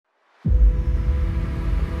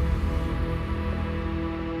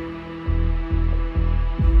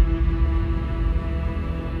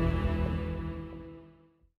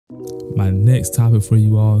my next topic for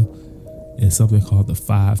you all is something called the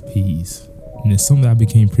 5 Ps. And it's something I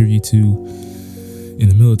became privy to in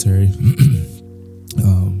the military,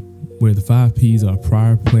 where the 5 Ps are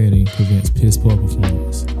prior planning prevents piss poor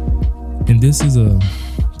performance. And these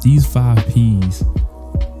 5 Ps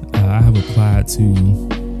I have applied to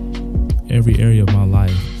every area of my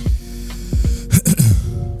life.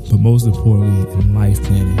 But most importantly, in life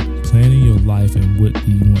planning your life and what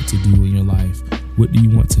do you want to do in your life? What do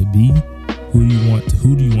you want to be? Who do you want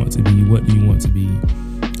to be? What do you want to be?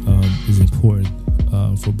 Is important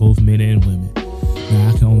for both men and women. Now,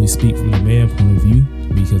 I can only speak from the man point of view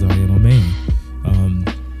because I am a man.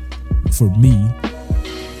 For me,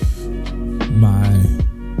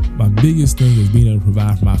 my biggest thing is being able to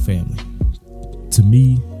provide for my family. To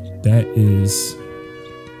me, that is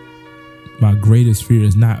my greatest fear,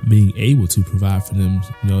 is not being able to provide for them.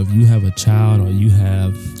 If you have a child or you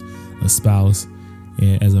have a spouse,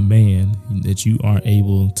 and as a man, that you aren't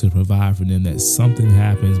able to provide for them, that something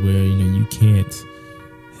happens where, you can't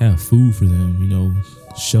have food for them,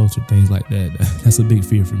 shelter, things like that. That's a big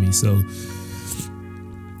fear for me. So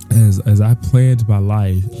as I planned my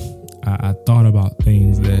life, I thought about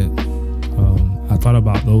things that, I thought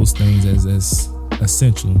about those things as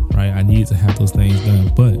essential, right? I needed to have those things done.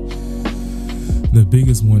 But the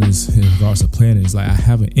biggest one is in regards to planning is like, I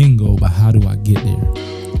have an end goal, but how do I get there?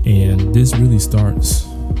 And this really starts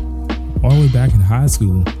all the way back in high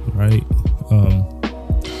school, right?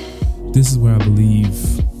 This is where I believe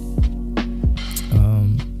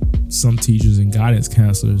some teachers and guidance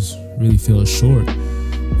counselors really fell short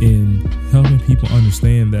in helping people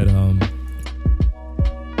understand that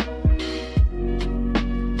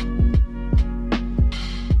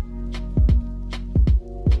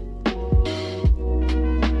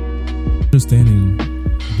understanding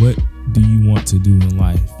what do you want to do in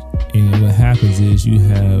life. And what happens is you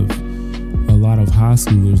have a lot of high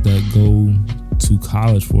schoolers that go to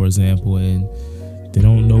college, for example, and they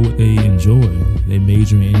don't know what they enjoy. They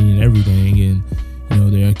major in any and everything,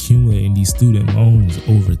 and they're accumulating these student loans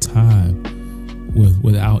over time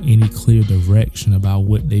without any clear direction about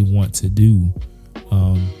what they want to do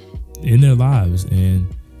in their lives. And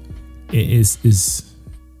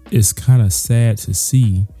it's kind of sad to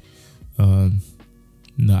see.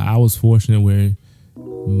 I was fortunate where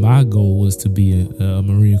my goal was to be a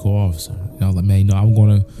Marine Corps officer. And I was like, man, I'm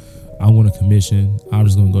going to commission. I'm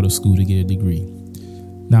just going to go to school to get a degree.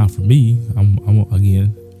 Now, for me, I'm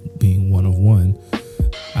again being one of one.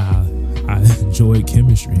 I enjoyed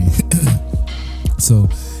chemistry, so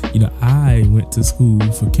I went to school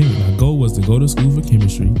for chemistry. My goal was to go to school for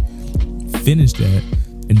chemistry, finish that,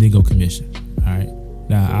 and then go commission. All right.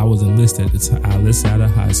 Now, I was enlisted at the time. I enlisted out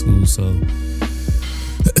of high school, so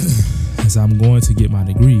as I'm going to get my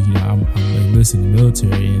degree, I'm enlisted in the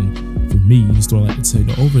military, and for me, just like to say,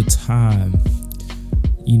 over time,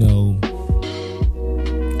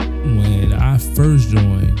 when I first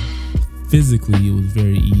joined, physically it was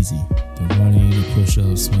very easy. The running, the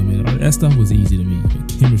push-ups, swimming, all that stuff was easy to me.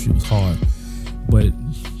 But chemistry was hard. But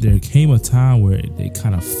there came a time where it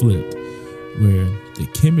kind of flipped, where the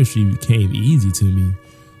chemistry became easy to me,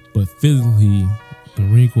 but physically, the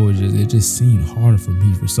Marine Corps it just seemed harder for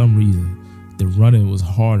me for some reason. The running was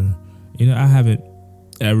harder. I haven't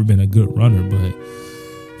ever been a good runner, but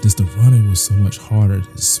just the running was so much harder.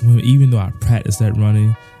 The swim, even though I practiced that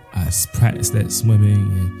running, I practiced that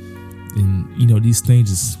swimming, and these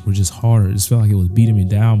things were just harder. It just felt like it was beating me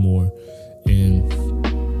down more. And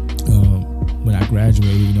when I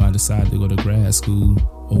graduated, I decided to go to grad school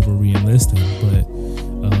over re-enlisting. But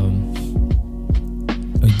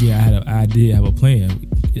again, I did have a plan.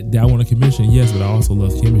 Did I want to commission? Yes, but I also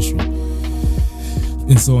love chemistry.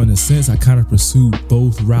 And so in a sense, I kind of pursued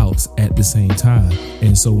both routes at the same time.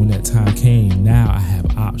 And so when that time came, now I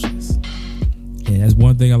have options. And that's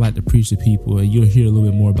one thing I like to preach to people. And you'll hear a little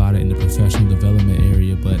bit more about it in the professional development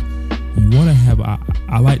area. But you want to have,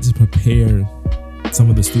 I like to prepare some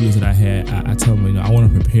of the students that I had. I tell them, I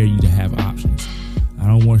want to prepare you to have options. I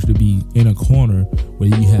don't want you to be in a corner where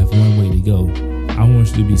you have one way to go. I want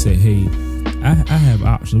you to be say, hey, I have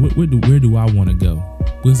options. Where do I want to go?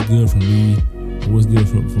 What's good for me? What's good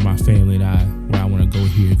for my family and I, where I want to go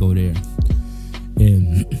here, go there.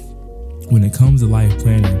 And when it comes to life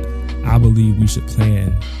planning, I believe we should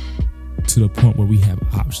plan to the point where we have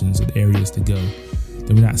options and areas to go,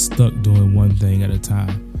 that we're not stuck doing one thing at a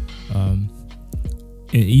time. And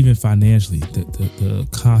even financially, the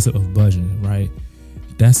concept of budgeting, right?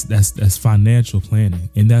 That's financial planning,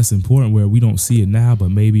 and that's important where we don't see it now, but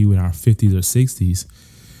maybe in our 50s or 60s,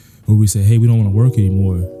 where we say, hey, we don't want to work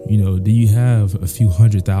anymore. Do you have a few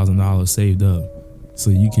 $100,000 saved up? so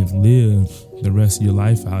you can live the rest of your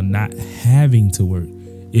life out not having to work.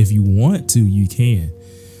 If you want to, you can,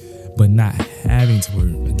 but not having to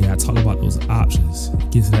work. Again, I talk about those options.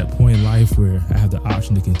 Get to that point in life where I have the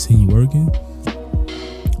option to continue working,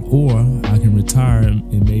 or I can retire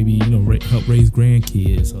and maybe, help raise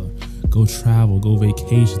grandkids or go travel, go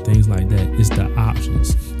vacation, things like that. It's the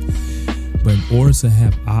options. But in order to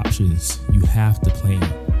have options, you have to plan.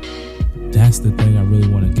 That's the thing I really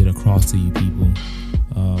want to get across to you people.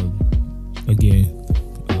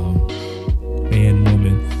 Man,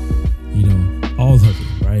 woman, all of it,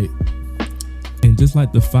 right? And just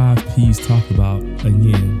like the 5 P's talk about,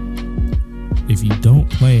 again, if you don't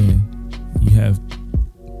plan, you have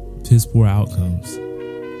piss poor outcomes,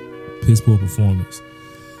 piss poor performance.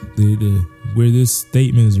 Where this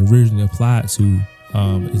statement is originally applied to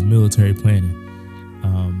is military planning.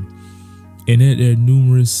 And there are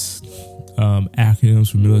numerous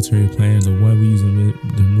acronyms for military planning. The one we use in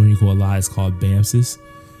the Marine Corps a lot is called BAMCIS.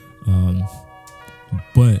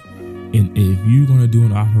 But if you're going to do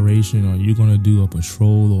an operation, or you're going to do a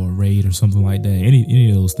patrol or a raid or something like that, any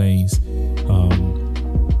of those things,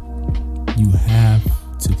 you have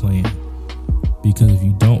to plan. Because if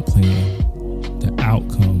you don't plan, the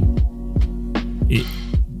outcome,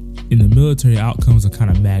 in the military, outcomes are kind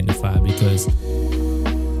of magnified, because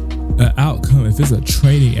the outcome, if it's a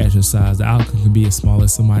training exercise, the outcome can be as small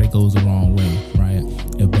as somebody goes the wrong way, right?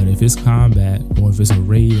 But if it's combat, or if it's a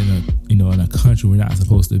raid in a country we're not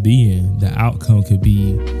supposed to be in, the outcome could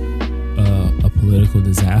be a political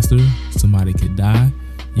disaster. Somebody could die.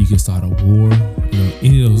 You can start a war.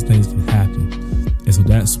 Any of those things can happen. And so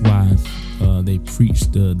that's why they preach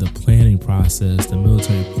the planning process, the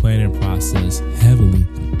military planning process heavily,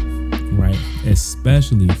 right?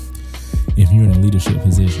 Especially if you're in a leadership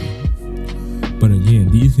position. But again,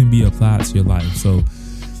 these can be applied to your life. So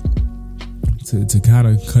to kind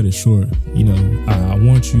of cut it short,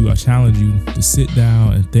 I challenge you to sit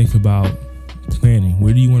down and think about planning.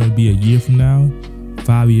 Where do you want to be a year from now,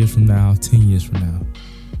 5 years from now, 10 years from now?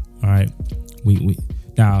 All right.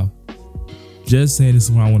 Now, just saying this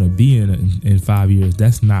is where I want to be in 5 years,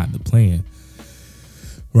 that's not the plan,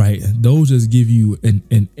 right? Those just give you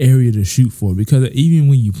an area to shoot for, because even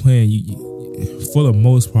when you plan, for the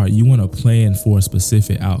most part, you want to plan for a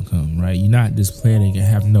specific outcome, right? You're not just planning and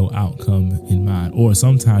have no outcome in mind. Or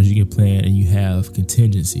sometimes you can plan and you have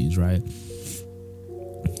contingencies, right?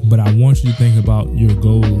 But I want you to think about your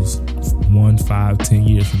goals 1, 5, 10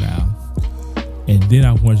 years from now. And then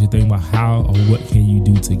I want you to think about how or what can you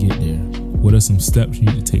do to get there? What are some steps you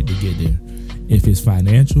need to take to get there? If it's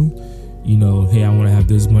financial, hey, I want to have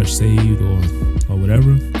this much saved or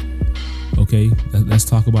whatever. Okay, let's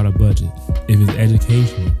talk about a budget. If it's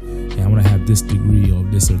education, hey, I want to have this degree or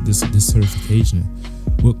this certification.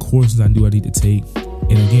 What courses do I need to take?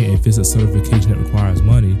 And again, if it's a certification that requires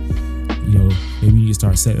money, maybe you can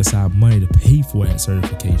start setting aside money to pay for that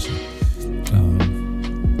certification.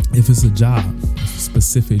 If it's a job, a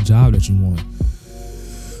specific job that you want,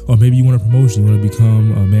 or maybe you want a promotion, you want to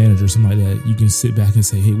become a manager, something like that, you can sit back and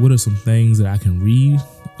say, hey, what are some things that I can read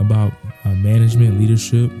about management,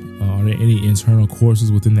 leadership? Are there any internal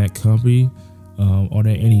courses within that company? Are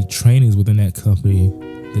there any trainings within that company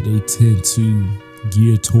that they tend to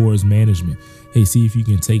gear towards management? Hey, see if you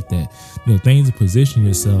can take that. Things to position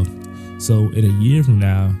yourself. So in a year from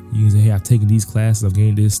now, you can say, hey, I've taken these classes, I've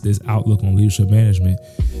gained this outlook on leadership management.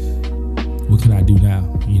 What can I do now?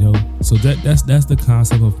 So that's the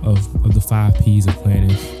concept of the 5 P's of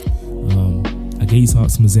planning. I gave you some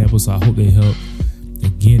examples, so I hope they help.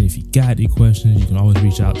 Again, if you got any questions, you can always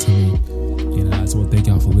reach out to me. And I just want to thank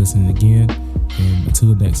y'all for listening again. And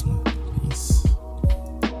until the next one, peace.